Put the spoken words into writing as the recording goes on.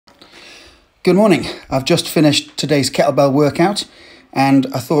Good morning. I've just finished today's kettlebell workout and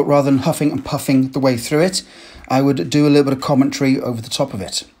I thought rather than huffing and puffing the way through it, I would do a little bit of commentary over the top of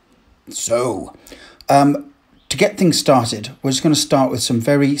it. So, to get things started, we're just going to start with some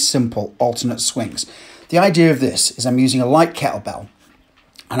very simple alternate swings. The idea of this is I'm using a light kettlebell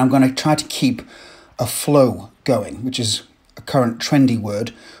and I'm going to try to keep a flow going, which is a current trendy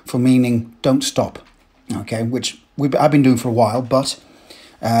word for meaning don't stop, okay, which I've been doing for a while, but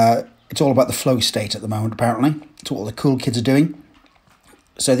it's all about the flow state at the moment, apparently. It's what all the cool kids are doing.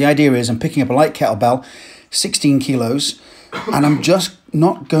 So the idea is I'm picking up a light kettlebell, 16 kilos, and I'm just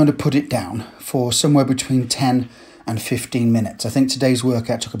not going to put it down for somewhere between 10 and 15 minutes. I think today's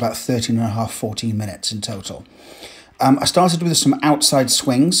workout took about 13 and a half, 14 minutes in total. I started with some outside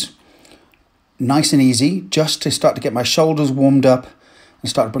swings, nice and easy, just to start to get my shoulders warmed up and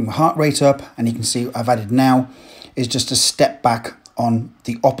start to bring my heart rate up. And you can see what I've added now is just a step back on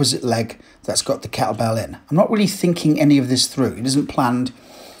the opposite leg that's got the kettlebell in. I'm not really thinking any of this through. It isn't planned,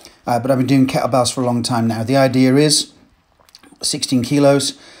 but I've been doing kettlebells for a long time now. The idea is 16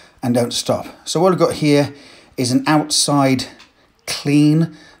 kilos and don't stop. So what I've got here is an outside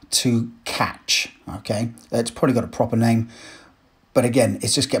clean to catch, okay? It's probably got a proper name, but again,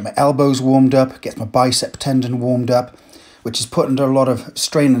 it's just get my elbows warmed up, gets my bicep tendon warmed up, which is put under a lot of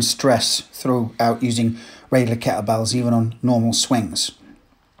strain and stress throughout using regular kettlebells, even on normal swings.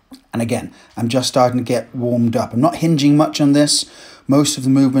 And again, I'm just starting to get warmed up. I'm not hinging much on this. Most of the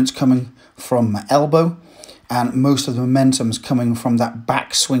movement's coming from my elbow, and most of the momentum's coming from that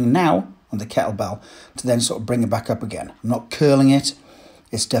back swing now on the kettlebell to then sort of bring it back up again. I'm not curling it.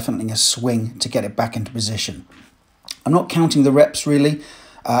 It's definitely a swing to get it back into position. I'm not counting the reps really.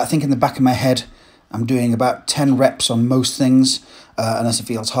 I think in the back of my head, I'm doing about 10 reps on most things, unless it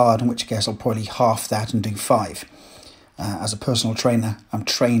feels hard, in which case I'll probably half that and do 5. As a personal trainer, I'm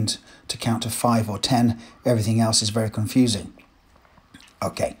trained to count to 5 or 10. Everything else is very confusing.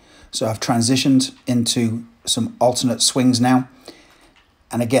 Okay, so I've transitioned into some alternate swings now.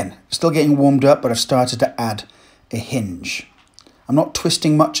 And again, still getting warmed up, but I've started to add a hinge. I'm not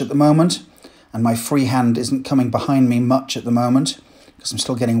twisting much at the moment, and my free hand isn't coming behind me much at the moment, because I'm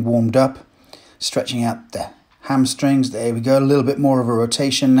still getting warmed up. Stretching out the hamstrings, there we go, a little bit more of a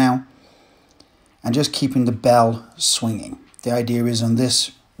rotation now, and just keeping the bell swinging. The idea is on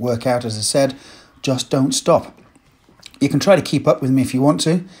this workout, as I said, just don't stop. You can try to keep up with me if you want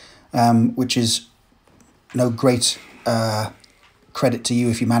to, which is no great credit to you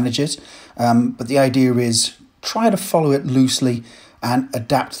if you manage it, but the idea is try to follow it loosely and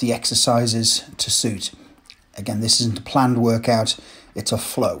adapt the exercises to suit. Again, this isn't a planned workout, it's a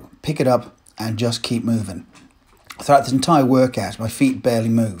flow. Pick it up and just keep moving. Throughout this entire workout, my feet barely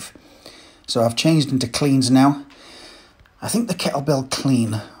move. So I've changed into cleans now. I think the kettlebell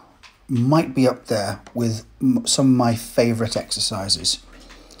clean might be up there with some of my favourite exercises.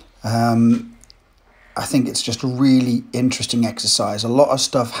 I think it's just a really interesting exercise. A lot of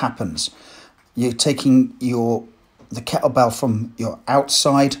stuff happens. You're taking the kettlebell from your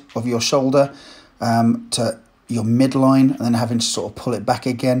outside of your shoulder to your midline and then having to sort of pull it back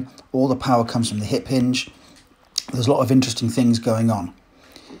again. All the power comes from the hip hinge. There's a lot of interesting things going on.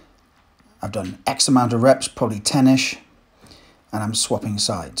 I've done X amount of reps, probably 10-ish, and I'm swapping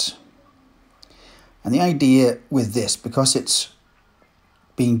sides. And the idea with this, because it's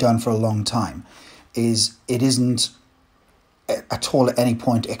being done for a long time, is it isn't at all at any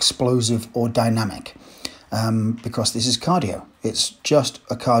point explosive or dynamic, because this is cardio. It's just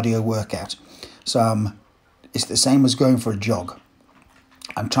a cardio workout. So it's the same as going for a jog.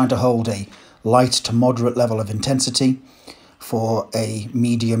 I'm trying to hold a light to moderate level of intensity for a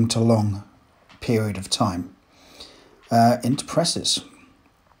medium to long period of time. Into presses.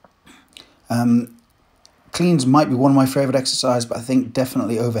 Cleans might be one of my favourite exercises, but I think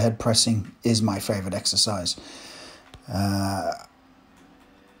definitely overhead pressing is my favourite exercise. There's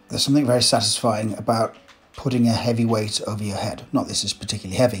something very satisfying about putting a heavy weight over your head. Not this is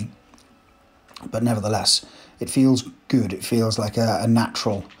particularly heavy, but nevertheless, it feels good. It feels like a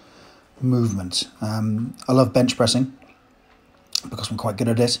natural movement. I love bench pressing because I'm quite good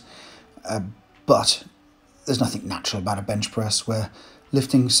at it, but there's nothing natural about a bench press where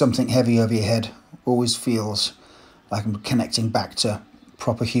lifting something heavy over your head always feels like I'm connecting back to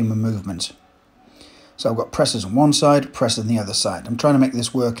proper human movement. So I've got presses on one side, presses on the other side. I'm trying to make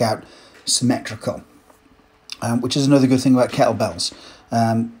this workout symmetrical, which is another good thing about kettlebells.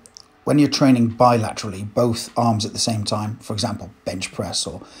 When you're training bilaterally, both arms at the same time, for example, bench press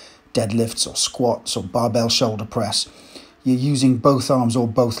or deadlifts or squats or barbell shoulder press, you're using both arms or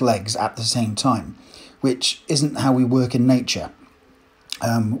both legs at the same time, which isn't how we work in nature.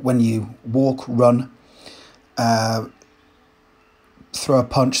 When you walk, run, throw a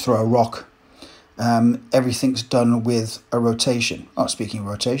punch, throw a rock, everything's done with a rotation. Oh, speaking of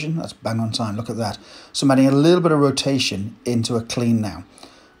rotation, that's bang on time. Look at that. So I'm adding a little bit of rotation into a clean now.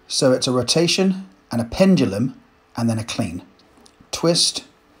 So it's a rotation and a pendulum and then a clean. Twist,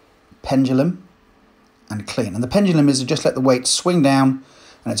 pendulum, and clean. And the pendulum is to just let the weight swing down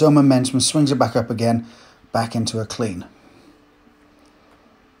and its own momentum swings it back up again, back into a clean.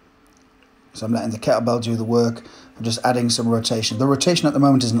 So I'm letting the kettlebell do the work. I'm just adding some rotation. The rotation at the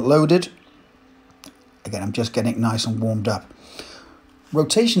moment isn't loaded. Again, I'm just getting it nice and warmed up.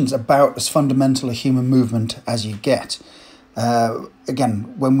 Rotation's about as fundamental a human movement as you get.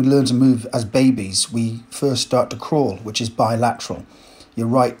 Again, when we learn to move as babies, we first start to crawl, which is bilateral. Your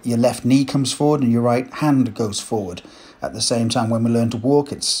left knee comes forward and your right hand goes forward. At the same time, when we learn to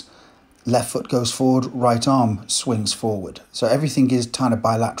walk, it's left foot goes forward, right arm swings forward. So everything is kind of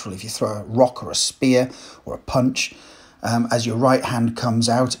bilateral. If you throw a rock or a spear or a punch, as your right hand comes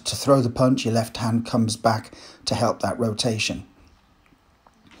out to throw the punch, your left hand comes back to help that rotation.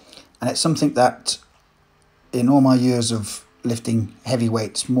 And it's something that in all my years of lifting heavy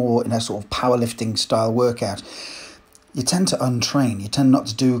weights, more in a sort of powerlifting style workout, you tend to untrain. You tend not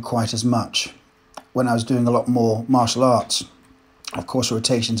to do quite as much. When I was doing a lot more martial arts, of course,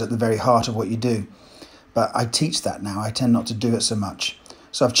 rotation's at the very heart of what you do. But I teach that now. I tend not to do it so much.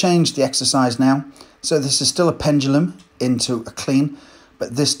 So I've changed the exercise now. So this is still a pendulum into a clean,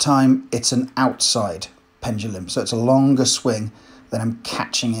 but this time it's an outside pendulum. So it's a longer swing than I'm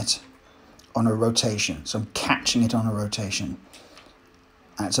catching it on a rotation. So I'm catching it on a rotation.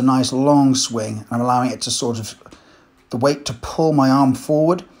 And it's a nice long swing. And I'm allowing it to sort of, the weight to pull my arm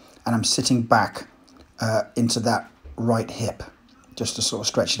forward, and I'm sitting back into that right hip, just to sort of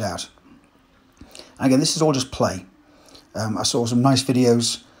stretch it out. And again, this is all just play. I saw some nice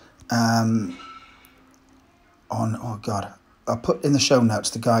videos on, oh God, I'll put in the show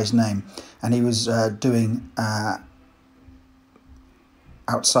notes the guy's name, and he was doing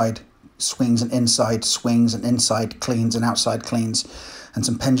outside swings and inside cleans and outside cleans and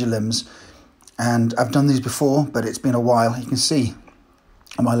some pendulums. And I've done these before, but it's been a while. You can see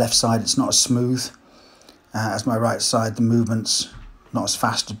on my left side it's not as smooth as my right side. The movement's not as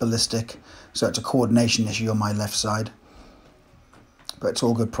fast as ballistic, so it's a coordination issue on my left side, but it's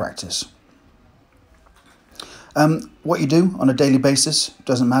all good practice. What you do on a daily basis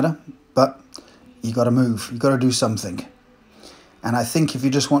doesn't matter, but you got to move, you got to do something. And I think if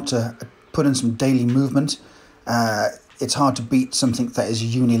you just want to put in some daily movement, it's hard to beat something that is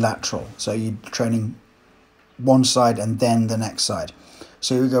unilateral. So you're training one side and then the next side.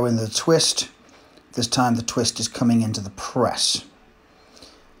 So you go in the twist. This time the twist is coming into the press.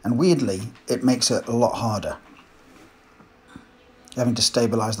 And weirdly, it makes it a lot harder, having to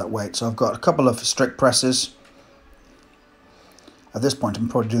stabilize that weight. So I've got a couple of strict presses. At this point, I'm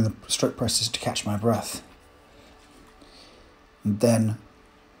probably doing the strict presses to catch my breath. And then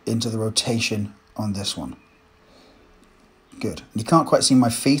into the rotation on this one. Good. You can't quite see my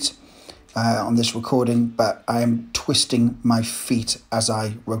feet on this recording, but I am twisting my feet as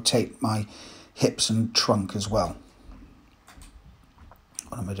I rotate my hips and trunk as well.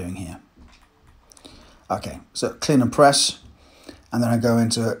 What am I doing here? Okay, so clean and press, and then I go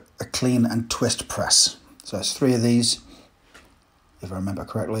into a clean and twist press. So it's 3 of these, if I remember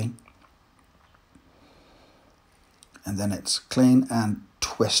correctly. And then it's clean and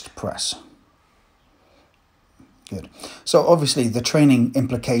twist press. Good. So obviously the training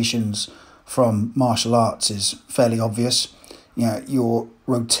implications from martial arts is fairly obvious. You know, you're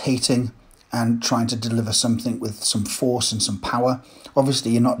rotating and trying to deliver something with some force and some power.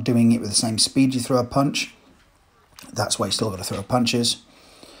 Obviously you're not doing it with the same speed you throw a punch. That's why you still got to throw punches.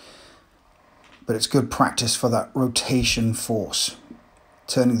 But it's good practice for that rotation force.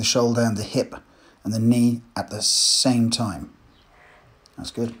 Turning the shoulder and the hip and the knee at the same time.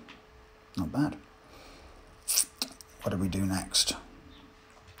 That's good. Not bad. What do we do next?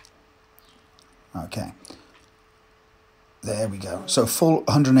 Okay. There we go. So full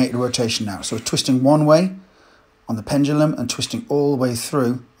 180 rotation now. So we're twisting one way on the pendulum and twisting all the way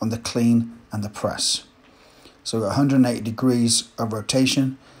through on the clean and the press. So 180 degrees of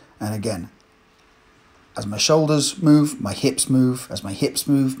rotation. And again, as my shoulders move, my hips move. As my hips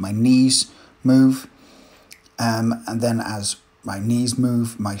move, my knees move. And then as my knees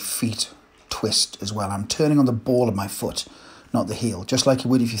move, my feet twist as well. I'm turning on the ball of my foot, not the heel, just like you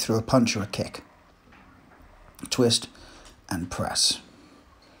would if you threw a punch or a kick. Twist and press.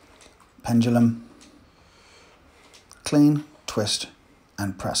 Pendulum, clean, twist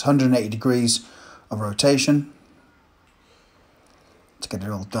and press. 180 degrees of rotation. to get it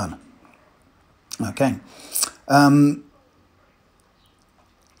all done. Okay. How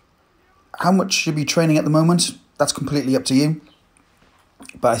much should be training at the moment? That's completely up to you.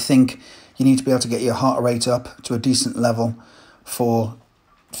 But I think you need to be able to get your heart rate up to a decent level for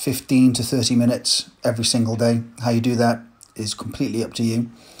 15 to 30 minutes every single day. How you do that is completely up to you.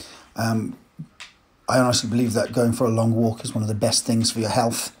 I honestly believe that going for a long walk is one of the best things for your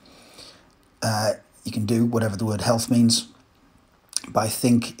health. You can do whatever the word health means, but I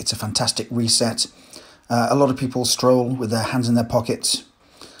think it's a fantastic reset. A lot of people stroll with their hands in their pockets,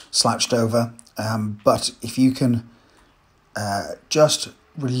 slouched over, but if you can just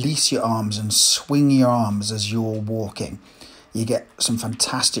release your arms and swing your arms as you're walking, you get some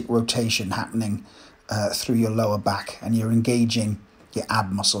fantastic rotation happening through your lower back, and you're engaging your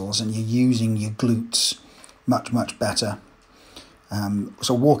ab muscles and you're using your glutes much better.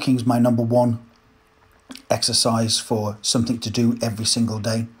 So walking is my number one exercise for something to do every single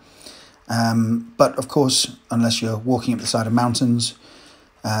day. But of course, unless you're walking up the side of mountains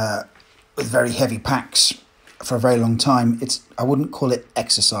with very heavy packs for a very long time, I wouldn't call it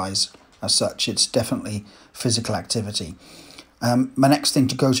exercise as such. It's definitely physical activity. My next thing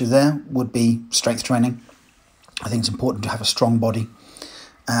to go to there would be strength training. I think it's important to have a strong body,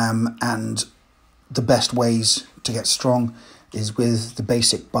 and the best ways to get strong is with the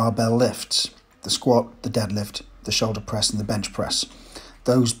basic barbell lifts: the squat, the deadlift, the shoulder press and the bench press.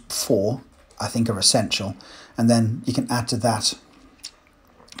 Those four I think are essential, and then you can add to that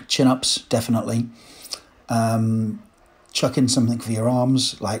chin-ups, definitely. Chuck in something for your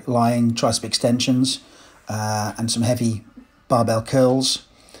arms like lying tricep extensions, and some heavy barbell curls.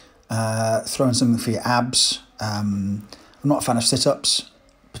 Throw in something for your abs. I'm not a fan of sit-ups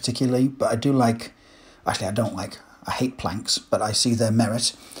particularly, but I do like, actually I don't like, I hate planks, but I see their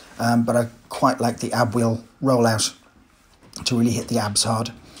merit. But I quite like the ab wheel rollout to really hit the abs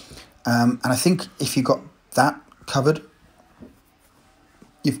hard. And I think if you got that covered,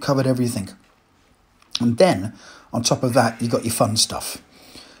 you've covered everything. And then on top of that, you got your fun stuff.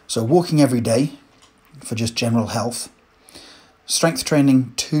 So walking every day for just general health, strength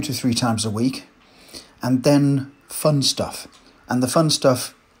training 2 to 3 times a week, and then fun stuff. And the fun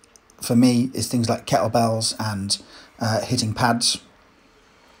stuff for me is things like kettlebells and hitting pads.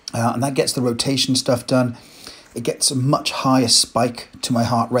 And that gets the rotation stuff done. It gets a much higher spike to my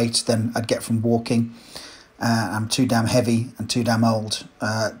heart rate than I'd get from walking. I'm too damn heavy and too damn old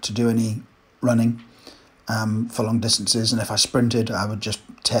to do any running for long distances. And if I sprinted, I would just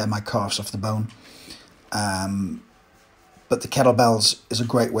tear my calves off the bone. But the kettlebells is a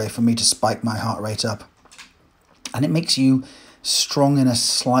great way for me to spike my heart rate up. And it makes you strong in a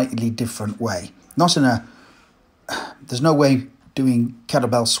slightly different way. Not in a... There's no way doing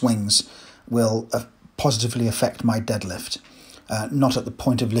kettlebell swings will positively affect my deadlift. Not at the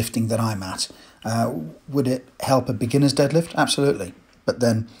point of lifting that I'm at. Would it help a beginner's deadlift? Absolutely. But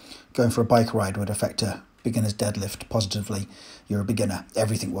then going for a bike ride would affect a beginner's deadlift positively. You're a beginner.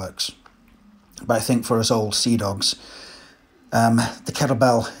 Everything works. But I think for us old sea dogs, the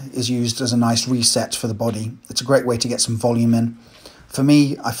kettlebell is used as a nice reset for the body. It's a great way to get some volume in. For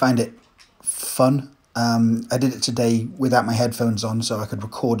me, I find it fun. I did it today without my headphones on so I could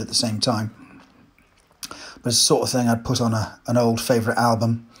record at the same time. But it's the sort of thing I'd put on an old favourite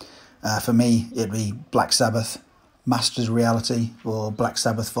album. For me, it'd be Black Sabbath, Masters of Reality, or Black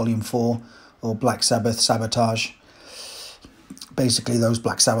Sabbath Volume 4, or Black Sabbath Sabotage. Basically those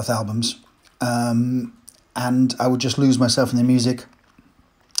Black Sabbath albums. And I would just lose myself in the music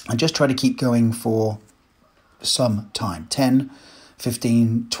and just try to keep going for some time, 10,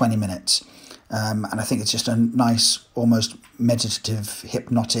 15, 20 minutes. And I think it's just a nice, almost meditative,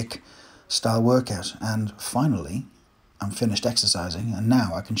 hypnotic style workout. And finally, I'm finished exercising and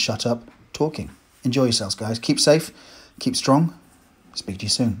now I can shut up talking. Enjoy yourselves, guys. Keep safe, keep strong. Speak to you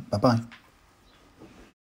soon. Bye-bye.